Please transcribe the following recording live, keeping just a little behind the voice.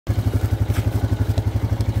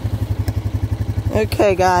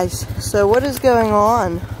Okay guys, so what is going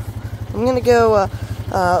on? I'm gonna go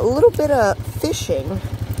a little bit of fishing.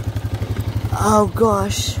 Oh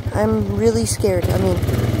gosh, I'm really scared. I mean,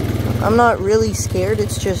 I'm not really scared,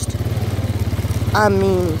 it's just, I'm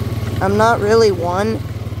not really one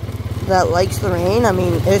that likes the rain. I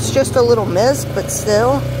mean, it's just a little mist, but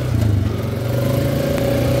still.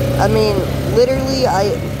 I mean, literally,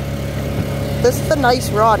 this is a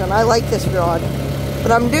nice rod, and I like this rod.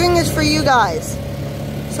 But I'm doing this for you guys.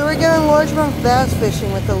 So we're going largemouth bass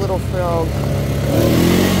fishing with the little frog.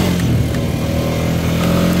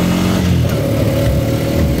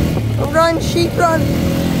 Run, sheep, run.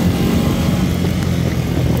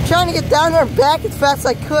 I'm trying to get down there and back as fast as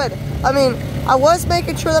I could. I mean, I was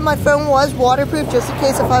making sure that my phone was waterproof just in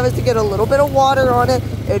case if I was to get a little bit of water on it,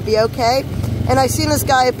 it would be okay. And I seen this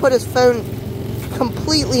guy put his phone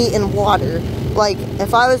completely in water. Like,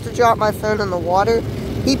 if I was to drop my phone in the water,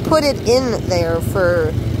 he put it in there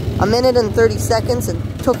for a minute and 30 seconds and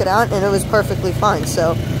took it out, and it was perfectly fine.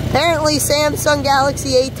 So, apparently Samsung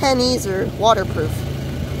Galaxy A10es are waterproof.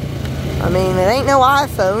 I mean, it ain't no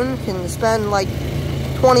iPhone. Can spend like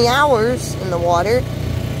 20 hours in the water,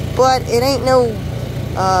 but it ain't no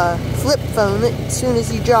flip phone that as soon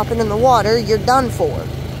as you drop it in the water, you're done for.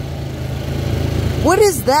 What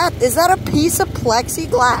is that? Is that a piece of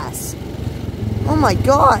plexiglass? Oh my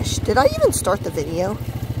gosh, did I even start the video?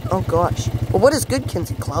 Oh gosh. Well, what is good,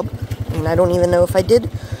 Kinsey Club? I mean, I don't even know if I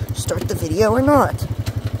did start the video or not.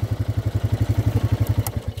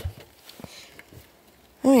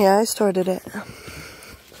 Oh yeah, I started it.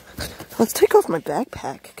 Let's take off my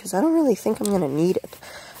backpack, because I don't really think I'm going to need it.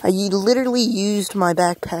 I literally used my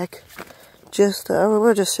backpack.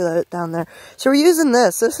 We'll just set it down there. So we're using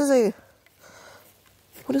this. This is a...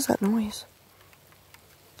 What is that noise?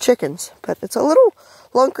 Chickens, but it's a little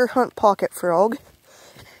Lunker Hunt pocket frog.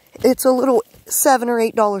 It's a little $7 or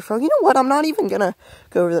 $8 frog. You know what? I'm not even gonna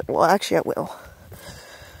go over there. Well, actually, I will.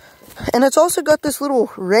 And it's also got this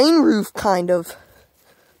little rain roof kind of.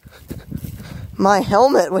 My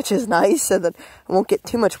helmet, which is nice, so that I won't get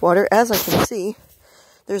too much water. As I can see,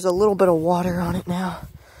 there's a little bit of water on it now.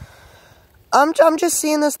 I'm just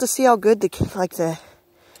seeing this to see how good the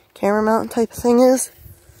camera mount type of thing is.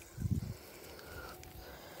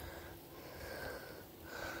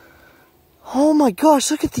 Oh my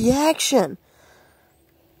gosh, look at the action.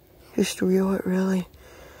 Just reel it really,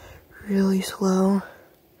 really slow.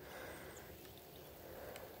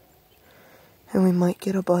 And we might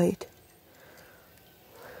get a bite.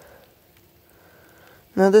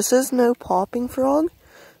 Now this is no popping frog.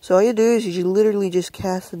 So all you do is you literally just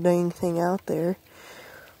cast the dang thing out there.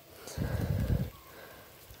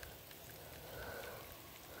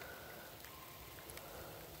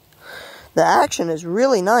 The action is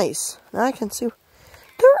really nice. Now I can see.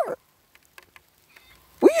 Will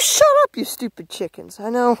you shut up, you stupid chickens? I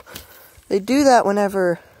know they do that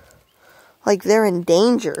whenever, like, they're in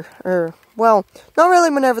danger. Or, well, not really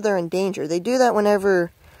whenever they're in danger. They do that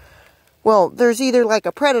whenever, well, there's either like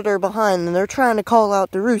a predator behind and they're trying to call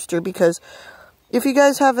out the rooster. Because if you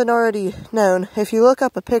guys haven't already known, if you look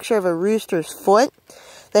up a picture of a rooster's foot,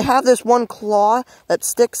 they have this one claw that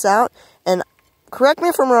sticks out. And correct me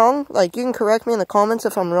if I'm wrong, like, you can correct me in the comments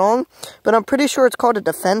if I'm wrong, but I'm pretty sure it's called a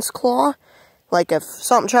defense claw. Like, if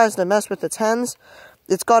something tries to mess with its hens,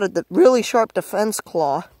 it's got a really sharp defense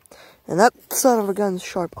claw. And that son of a gun's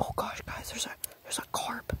sharp. Oh gosh, guys, there's a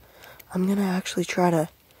carp. I'm gonna actually try to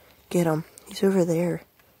get him. He's over there.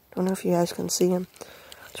 Don't know if you guys can see him.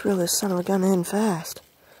 Let's reel this son of a gun in fast.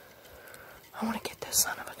 I want to get this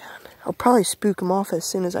son of a gun. I'll probably spook him off as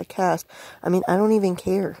soon as I cast. I mean, I don't even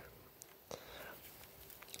care.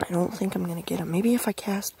 I don't think I'm gonna get him. Maybe if I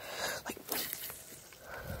cast, like,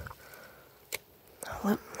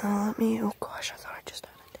 let me, oh gosh, I thought I just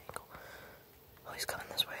had a dangle. Oh, he's coming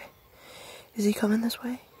this way. Is he coming this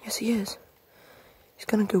way? Yes, he is. He's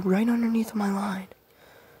gonna go right underneath my line.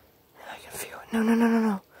 And I can feel it.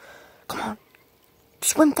 No. Come on.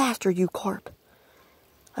 Swim faster, you carp.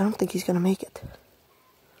 I don't think he's gonna make it.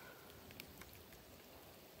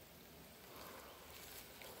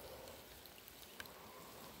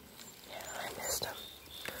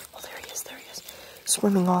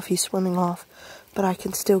 Swimming off, he's swimming off, but I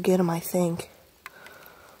can still get him, I think.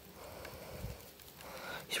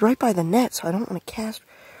 He's right by the net, so I don't want to cast.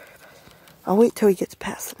 I'll wait till he gets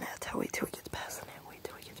past the net. Wait till he gets past the net.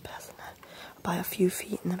 By a few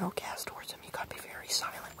feet, and then I'll cast towards him. You gotta be very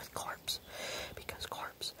silent with carps, because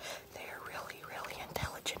carps, they're really, really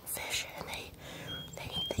intelligent fish, and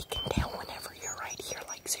they can tell whenever you're right here,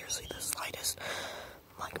 like seriously the slightest,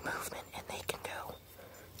 like, movement, and they can go.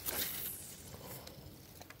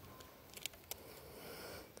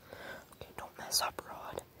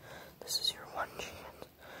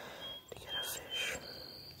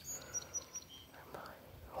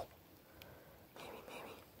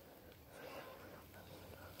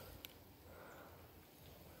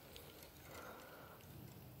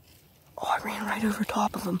 Oh, I ran right over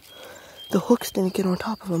top of him. The hooks didn't get on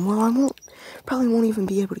top of him. Well, probably won't even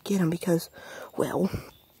be able to get him because, well,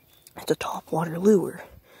 it's a topwater lure.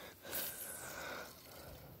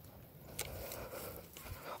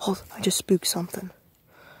 Oh, I just spooked something.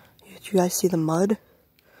 Did you guys see the mud?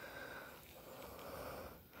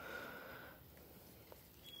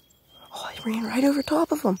 Oh, I ran right over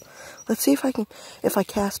top of him. Let's see if I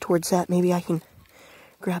cast towards that, maybe I can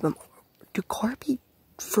grab him. Do carp eat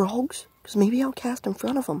frogs? Because maybe I'll cast in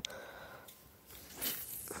front of him.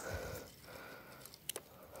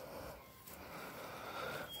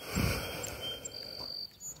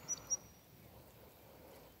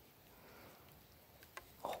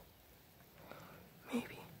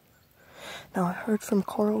 Now, I heard from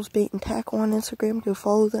Carl's Bait and Tackle on Instagram. Go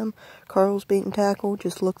follow them. Carl's Bait and Tackle.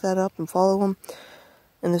 Just look that up and follow them.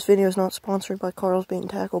 And this video is not sponsored by Carl's Bait and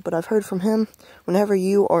Tackle, but I've heard from him, whenever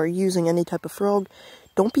you are using any type of frog,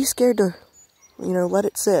 don't be scared to, let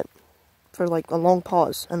it sit for like a long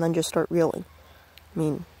pause and then just start reeling. I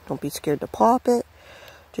mean, don't be scared to pop it.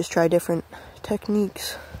 Just try different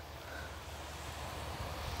techniques.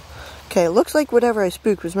 Okay, it looks like whatever I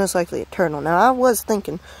spooked was most likely a turtle. Now, I was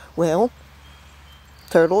thinking, well,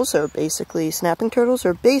 turtles are basically, snapping turtles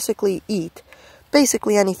are basically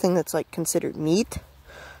basically anything that's like considered meat.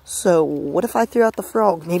 So what if I threw out the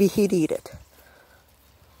frog? Maybe he'd eat it.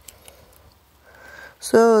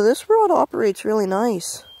 So this rod operates really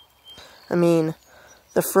nice. I mean,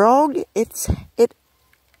 the frog,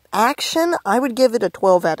 action, I would give it a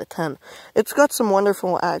 12 out of 10. It's got some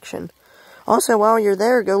wonderful action. Also, while you're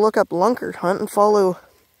there, go look up Lunker Hunt and follow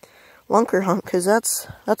Lunker Hunt, because that's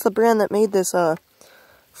the brand that made this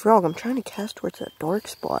frog. I'm trying to cast towards that dark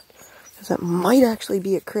spot, because that might actually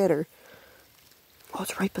be a critter. Oh,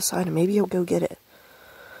 it's right beside him. Maybe he'll go get it.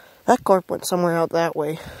 That carp went somewhere out that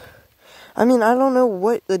way. I mean, I don't know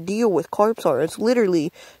what the deal with carps are. It's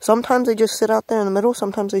literally, sometimes they just sit out there in the middle,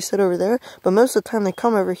 sometimes they sit over there, but most of the time they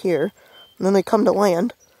come over here, and then they come to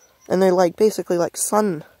land, and they basically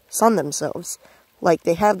sun themselves. Like,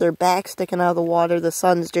 they have their back sticking out of the water, the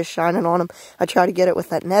sun's just shining on them. I try to get it with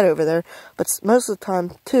that net over there, but most of the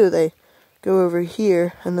time, too, they go over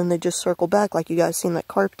here, and then they just circle back like you guys seen that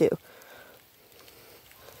carp do.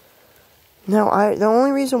 Now, the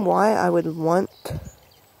only reason why I would want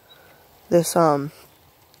this, camera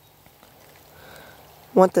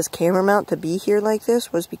mount to be here like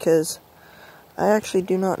this was because I actually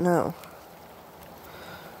do not know.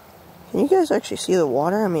 Can you guys actually see the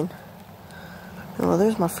water? I mean, well,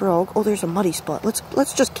 there's my frog. Oh, there's a muddy spot.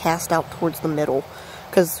 Let's just cast out towards the middle,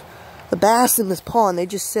 because the bass in this pond, they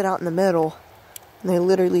just sit out in the middle, and they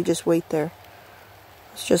literally just wait there.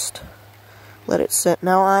 Let's just let it sit.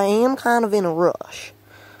 Now, I am kind of in a rush,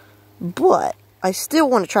 but I still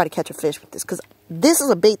want to try to catch a fish with this, because this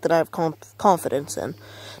is a bait that I have confidence in.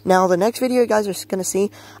 Now, the next video you guys are going to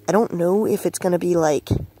see, I don't know if it's going to be like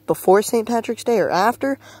before St. Patrick's Day or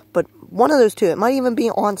after, but one of those two. It might even be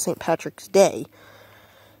on St. Patrick's Day,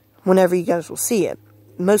 whenever you guys will see it.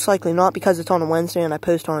 Most likely not, because it's on a Wednesday and I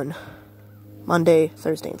post on Monday,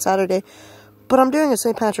 Thursday, and Saturday. But I'm doing a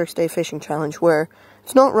St. Patrick's Day fishing challenge where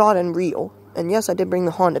it's not rod and reel. And yes, I did bring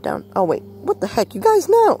the Honda down. Oh wait, what the heck? You guys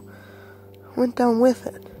know. I went down with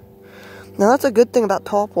it. Now that's a good thing about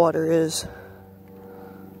topwater is,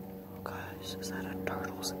 oh guys, is that a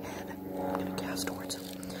turtle's head? I'm gonna cast towards him.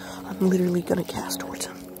 I'm literally gonna cast towards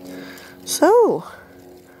him. So,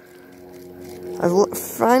 I've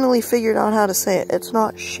finally figured out how to say it. It's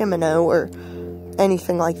not Shimano or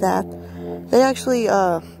anything like that. They actually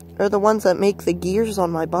are the ones that make the gears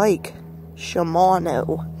on my bike.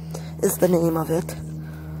 Shimano is the name of it.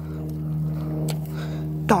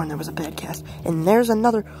 Darn, there was a bad cast. And there's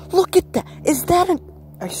another. Look at that. Is that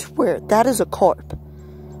I swear, that is a carp.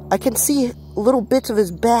 I can see little bits of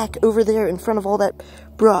his back over there in front of all that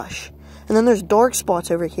brush. And then there's dark spots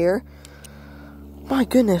over here. My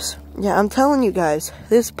goodness. Yeah, I'm telling you guys,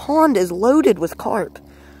 this pond is loaded with carp.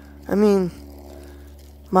 I mean,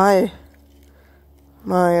 my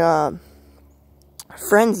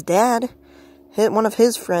friend's dad, one of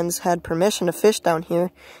his friends had permission to fish down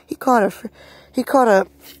here. He caught a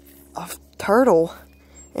turtle,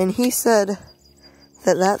 and he said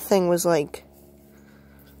that thing was like,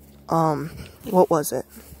 what was it?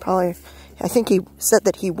 Probably, I think he said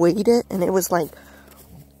that he weighed it, and it was like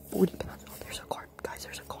 40 pounds. Oh, there's a carp, guys,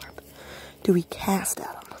 there's a carp. Do we cast at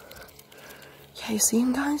him? Yeah, you see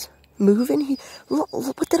him, guys? Moving? Look,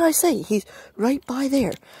 what did I say? He's right by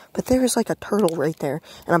there. But there is like a turtle right there,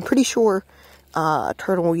 and I'm pretty sure a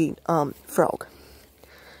turtle will eat frog.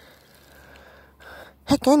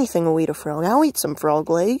 Heck, anything will eat a frog. I'll eat some frog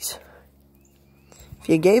legs. If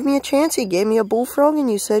you gave me a chance, you gave me a bullfrog,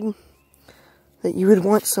 and you said that you would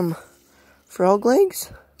want some frog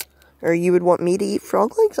legs, or you would want me to eat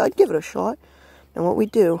frog legs, I'd give it a shot. Now what we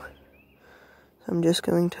do, I'm just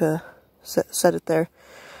going to set it there.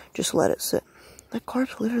 Just let it sit. That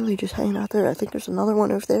carp's literally just hanging out there. I think there's another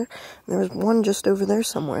one over there, and there was one just over there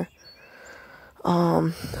somewhere.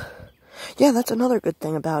 Yeah, that's another good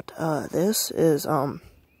thing about, this is,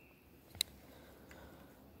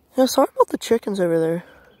 yeah, sorry about the chickens over there.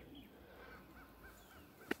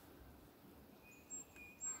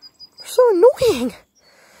 They're so annoying!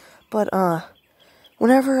 But,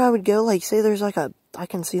 whenever I would go, like, say there's like I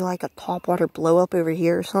can see like a topwater blow up over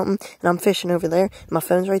here or something, and I'm fishing over there, and my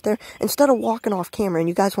phone's right there, instead of walking off camera and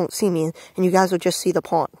you guys won't see me, and you guys will just see the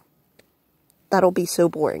pond. That'll be so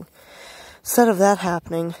boring. Instead of that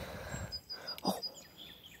happening, oh.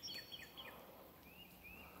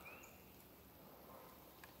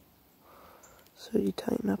 So you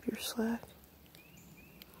tighten up your slack.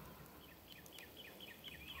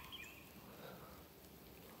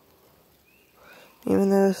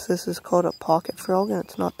 Even though this is called a pocket frog and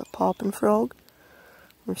it's not the poppin' frog,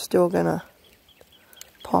 we're still gonna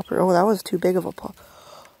pop her. Oh, that was too big of a pop.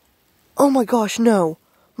 Oh my gosh, no.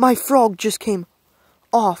 My frog just came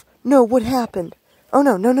off. No, what happened? Oh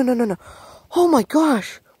no, no. Oh my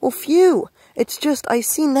gosh. Well, phew. It's just, I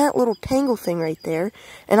seen that little tangle thing right there,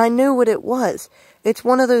 and I knew what it was. It's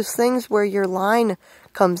one of those things where your line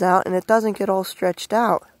comes out and it doesn't get all stretched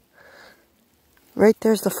out. Right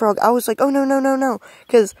there's the frog. I was like, oh no.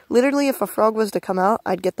 Because literally if a frog was to come out,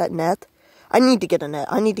 I'd get that net. I need to get a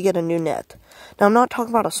net. I need to get a new net. Now I'm not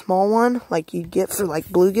talking about a small one like you get for like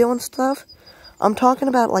bluegill and stuff. I'm talking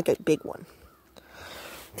about like a big one.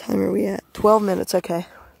 What time are we at? 12 minutes, okay.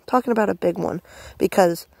 Talking about a big one.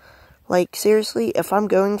 Because, like, seriously, if I'm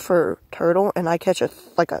going for turtle and I catch a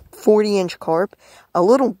 40-inch carp, a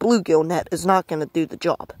little bluegill net is not going to do the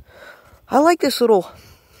job. I like this little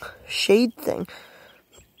shade thing.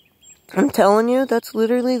 I'm telling you, that's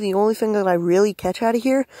literally the only thing that I really catch out of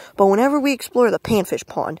here. But whenever we explore the panfish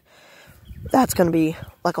pond, that's going to be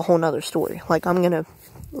like a whole nother story. Like, I'm going to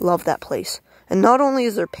love that place. And not only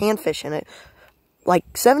is there panfish in it, like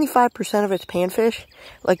 75% of it's panfish,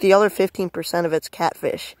 like the other 15% of it's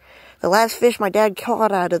catfish. The last fish my dad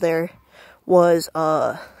caught out of there was,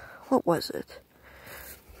 what was it?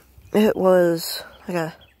 It was like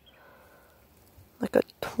a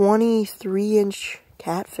 23-inch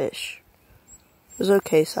catfish. It was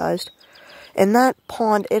okay sized. And that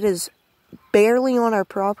pond, it is barely on our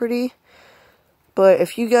property. But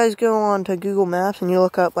if you guys go on to Google Maps and you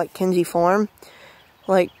look up like Kinsey Farm,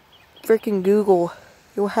 like freaking Google,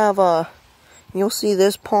 you'll have you'll see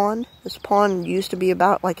this pond. This pond used to be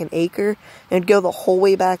about like an acre. And it'd go the whole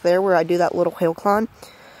way back there where I do that little hill climb.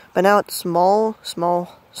 But now it's small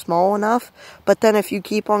enough. But then if you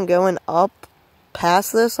keep on going up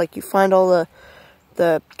past this, like you find all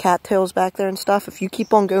the cattails back there and stuff, if you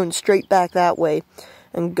keep on going straight back that way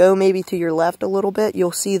and go maybe to your left a little bit,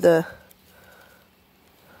 you'll see the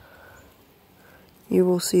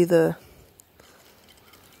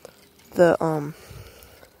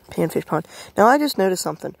panfish pond. Now I just noticed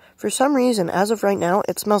something. For some reason, as of right now,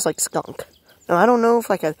 it smells like skunk. Now I don't know if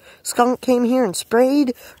like a skunk came here and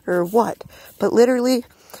sprayed or what, but literally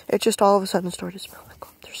it just all of a sudden started smelling like,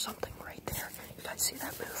 oh, there's something right there. You guys see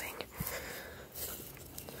that moving?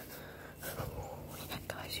 Oh, yeah,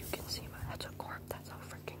 guys, you can see that's a carp. That's a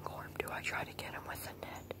freaking carp. Do I try to get him with the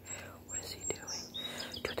net? What is he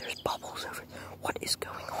doing? Dude, there's bubbles over there. What is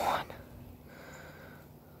going on?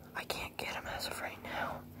 I can't get him as of right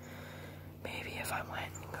now. Maybe if I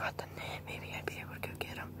went and got the net, maybe I'd be able to go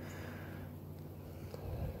get him.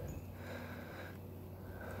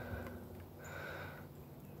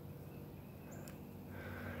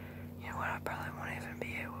 You know what, I probably won't even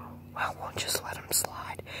be able. Well, we'll just let him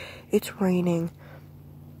slide. It's raining.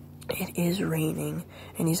 It is raining,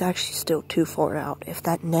 and he's actually still too far out. If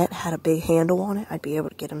that net had a big handle on it, I'd be able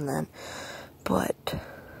to get him then. But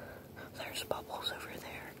there's bubbles over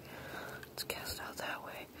there. Let's cast out that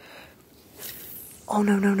way. Oh,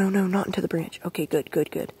 no, not into the branch. Okay, good.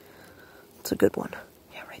 It's a good one.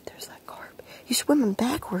 Yeah, right there's that carp. He's swimming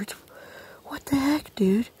backwards. What the heck,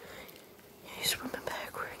 dude? Yeah, he's swimming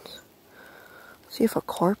backwards. Let's see if a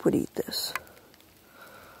carp would eat this.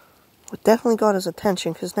 What definitely got his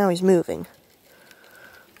attention, because now he's moving.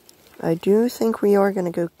 I do think we are going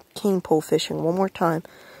to go cane pole fishing one more time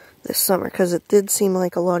this summer, because it did seem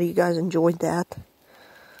like a lot of you guys enjoyed that.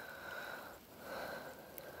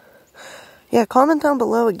 Yeah, comment down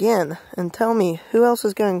below again and tell me who else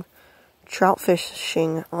is going trout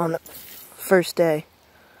fishing on the first day.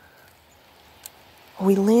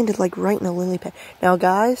 We landed like right in a lily pad. Now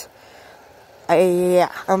guys,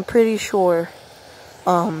 I'm pretty sure,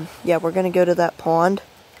 yeah, we're gonna go to that pond.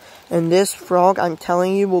 And this frog, I'm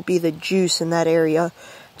telling you, will be the juice in that area.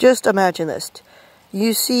 Just imagine this.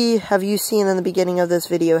 Have you seen in the beginning of this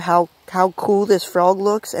video how cool this frog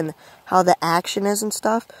looks and how the action is and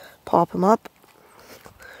stuff? Pop him up.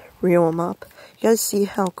 Reel him up. You guys see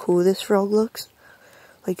how cool this frog looks?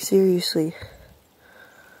 Like, seriously.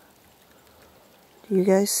 Do you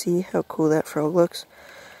guys see how cool that frog looks?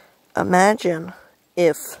 Imagine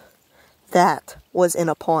if that was in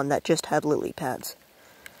a pond that just had lily pads.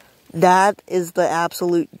 That is the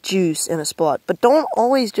absolute juice in a spot. But don't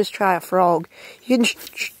always just try a frog. You can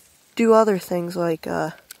do other things like,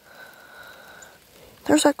 there's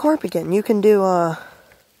that carp again. You can do, I'm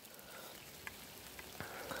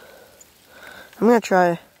gonna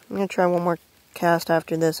try one more cast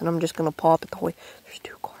after this, and I'm just gonna pop it the whole way. There's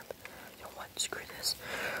 2 carp. You know what? Screw this.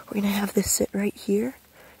 We're gonna have this sit right here,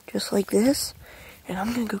 just like this, and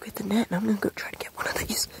I'm gonna go get the net, and I'm gonna go try to get one of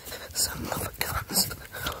these son of a guns.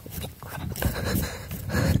 Holy crap.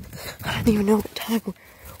 I don't even know what time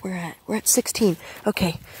we're at. We're at 16.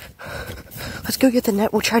 Okay. Let's go get the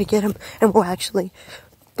net. We'll try to get him, and we'll actually,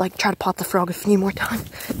 like, try to pop the frog a few more times,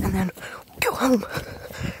 and then we'll go home.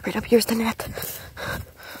 Right up here's the net.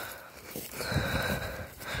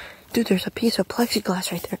 Dude, there's a piece of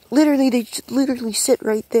plexiglass right there. Literally, they just literally sit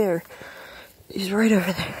right there. He's right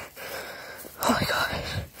over there. Oh my god.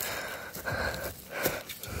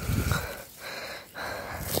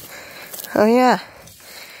 Oh yeah.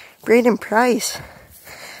 Braden Price.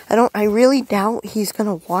 I really doubt he's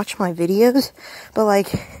gonna watch my videos, but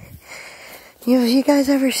like, you guys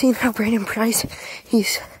ever seen how Braden Price,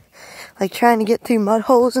 he's like trying to get through mud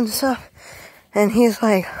holes and stuff, and he's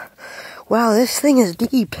like, wow, this thing is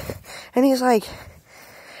deep, and he's like,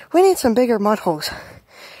 we need some bigger mud holes.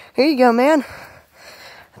 Here you go, man.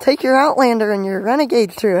 Take your Outlander and your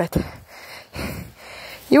Renegade through it.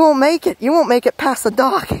 You won't make it. You won't make it past the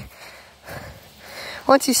dock.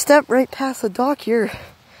 Once you step right past the dock, you're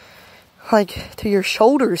like to your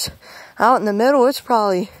shoulders. Out in the middle, it's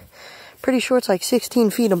probably, pretty sure it's like 16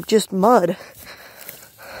 feet of just mud.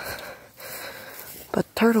 But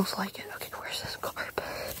turtles like it. Okay, where's this carp?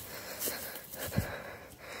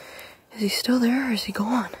 Is he still there or is he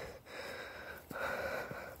gone?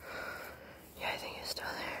 Yeah, I think he's still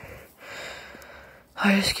there.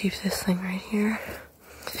 I'll just keep this thing right here.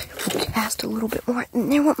 We'll cast a little bit more.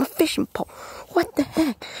 And there went my fishing pole. What the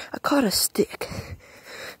heck? I caught a stick.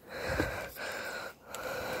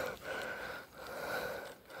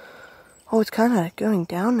 Oh, it's kind of going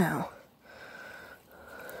down now.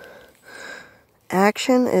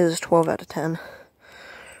 Action is 12 out of 10.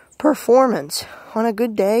 Performance. On a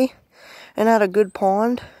good day and at a good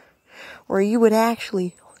pond where you would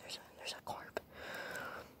actually... Oh, there's a carp.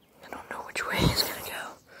 I don't know which way he's going to go.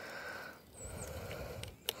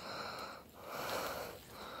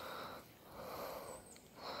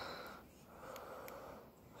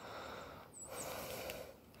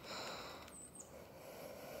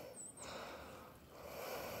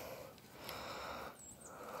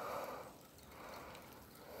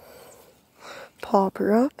 Pop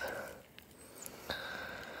her up.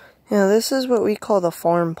 Yeah, this is what we call the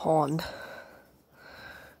farm pond.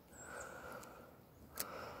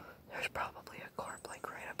 There's probably a carp like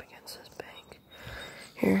right up against this bank.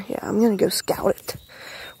 Here, yeah, I'm gonna go scout it.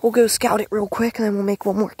 We'll go scout it real quick and then we'll make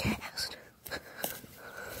one more cast.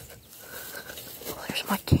 Oh, there's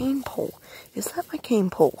my cane pole. Is that my cane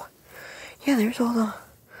pole? Yeah, there's all the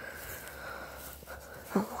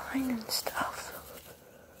line and stuff.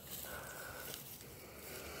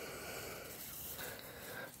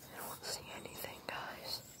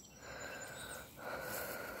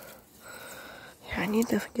 I need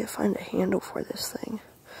to find a handle for this thing.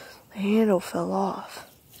 The handle fell off.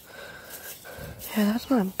 Yeah, that's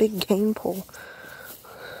my big game pole.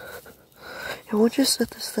 And we'll just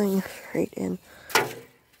set this thing right in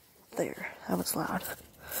there. That was loud.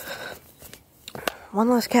 One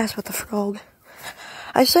last cast with the frog.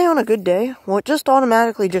 I say on a good day, well, it just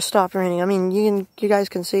automatically just stopped raining. I mean, you guys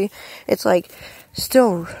can see, it's like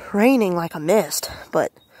still raining like a mist,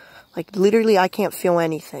 but like literally I can't feel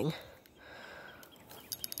anything.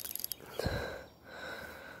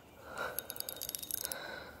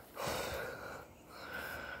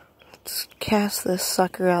 Let's cast this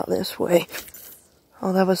sucker out this way.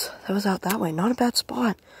 Oh, that was out that way. Not a bad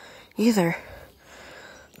spot either.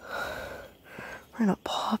 We're gonna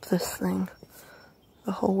pop this thing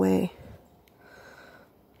the whole way.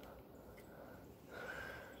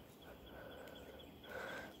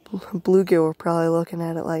 Bluegill were probably looking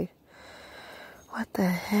at it like, what What the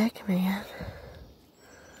heck, man?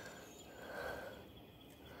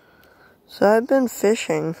 So I've been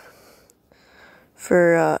fishing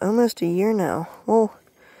for almost a year now. Well,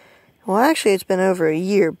 actually it's been over a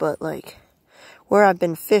year, but like where I've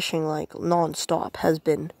been fishing like non-stop has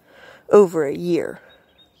been over a year.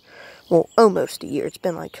 Well, almost a year. It's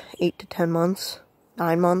been like 8 to 10 months,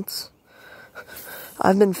 9 months.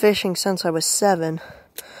 I've been fishing since I was 7,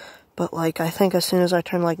 but like I think as soon as I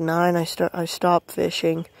turned like 9, I stopped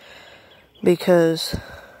fishing because,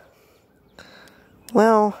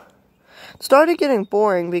 well, it started getting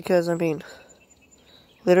boring because I mean,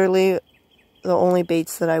 literally the only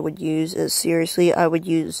baits that I would use is seriously I would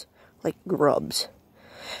use like grubs,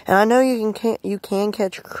 and I know you can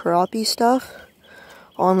catch crappie stuff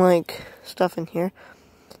on like stuff in here.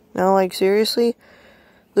 Now, like seriously,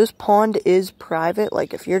 this pond is private.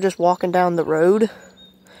 Like if you're just walking down the road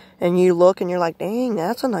and you look and you're like, dang,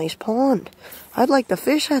 that's a nice pond, I'd like to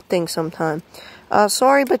fish that thing sometime.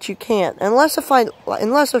 Sorry, but you can't unless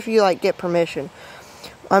if you like get permission.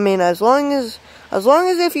 I mean, as long as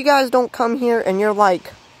if you guys don't come here and you're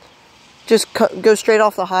like just go straight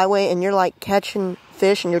off the highway and you're like catching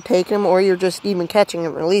fish and you're taking them, or you're just even catching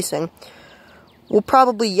and releasing, we'll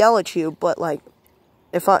probably yell at you. But like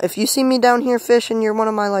if you see me down here fishing, you're one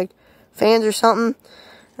of my like fans or something,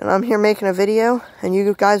 and I'm here making a video and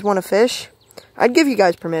you guys want to fish, I'd give you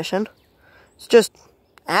guys permission. It's just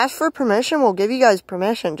ask for permission, we'll give you guys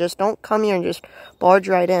permission. Just don't come here and just barge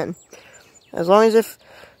right in. As long as if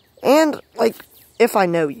I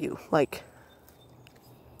know you, like,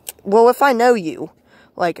 well, if I know you,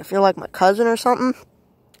 like, if you're like my cousin or something,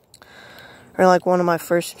 or like one of my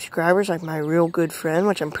first subscribers, like my real good friend,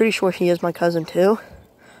 which I'm pretty sure he is my cousin too,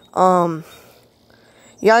 you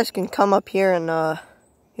guys can come up here and,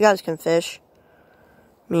 you guys can fish.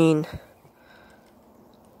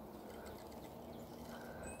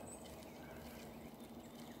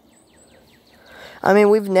 I mean,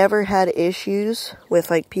 we've never had issues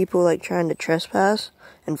with, like, people, like, trying to trespass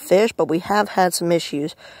and fish, but we have had some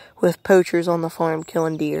issues with poachers on the farm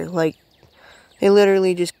killing deer. Like, they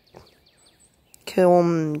literally just kill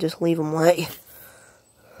them and just leave them lay.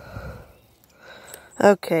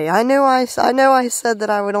 Okay, I know I said that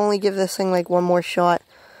I would only give this thing, like, one more shot,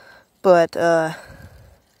 but, that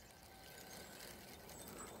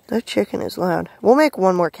chicken is loud. We'll make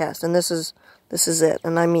one more cast, and this is it.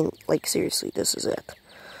 And I mean, like, seriously, this is it.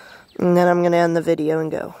 And then I'm going to end the video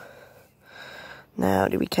and go. Now,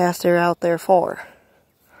 do we cast her out there far?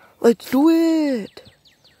 Let's do it!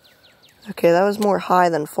 Okay, that was more high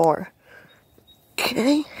than far.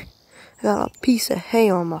 Okay. I got a piece of hay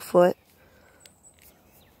on my foot.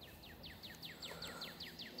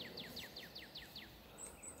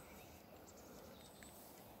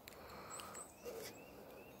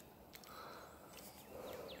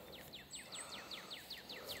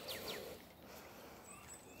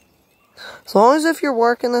 As long as if you're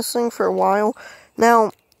working this thing for a while.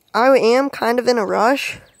 Now, I am kind of in a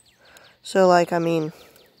rush. So, like, I mean,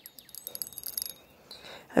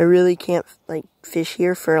 I really can't, like, fish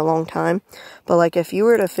here for a long time. But, like, if you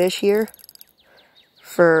were to fish here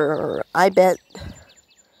for, I bet,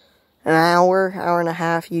 an hour and a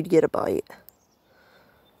half, you'd get a bite.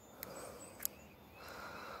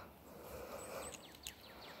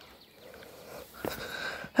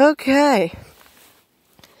 Okay.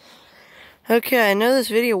 Okay, I know this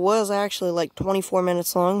video was actually like 24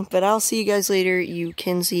 minutes long, but I'll see you guys later, you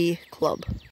Kinsey Club.